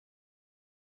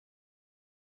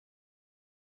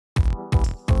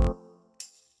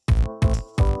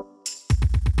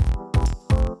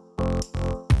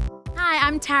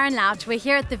and Taryn Louch. We're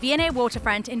here at the V&A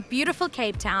Waterfront in beautiful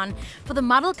Cape Town for the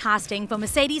model casting for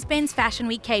Mercedes-Benz Fashion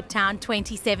Week Cape Town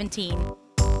 2017.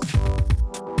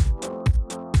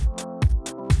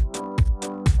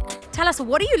 Tell us,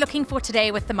 what are you looking for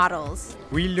today with the models?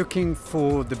 We're looking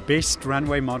for the best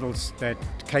runway models that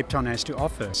Cape Town has to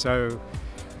offer. So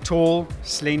tall,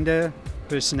 slender,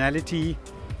 personality,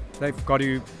 they've got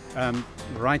to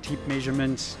right hip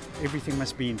measurements, everything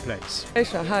must be in place.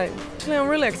 Aisha, hi. Actually, I'm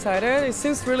really excited. It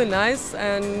seems really nice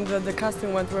and the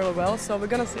casting went really well, so we're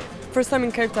gonna see. First time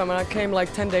in Cape Town, and I came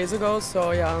like 10 days ago,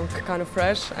 so yeah, I'm kind of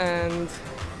fresh and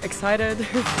excited.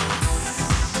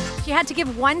 If you had to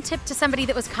give one tip to somebody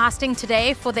that was casting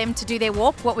today for them to do their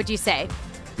walk, what would you say?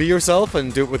 Be yourself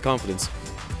and do it with confidence.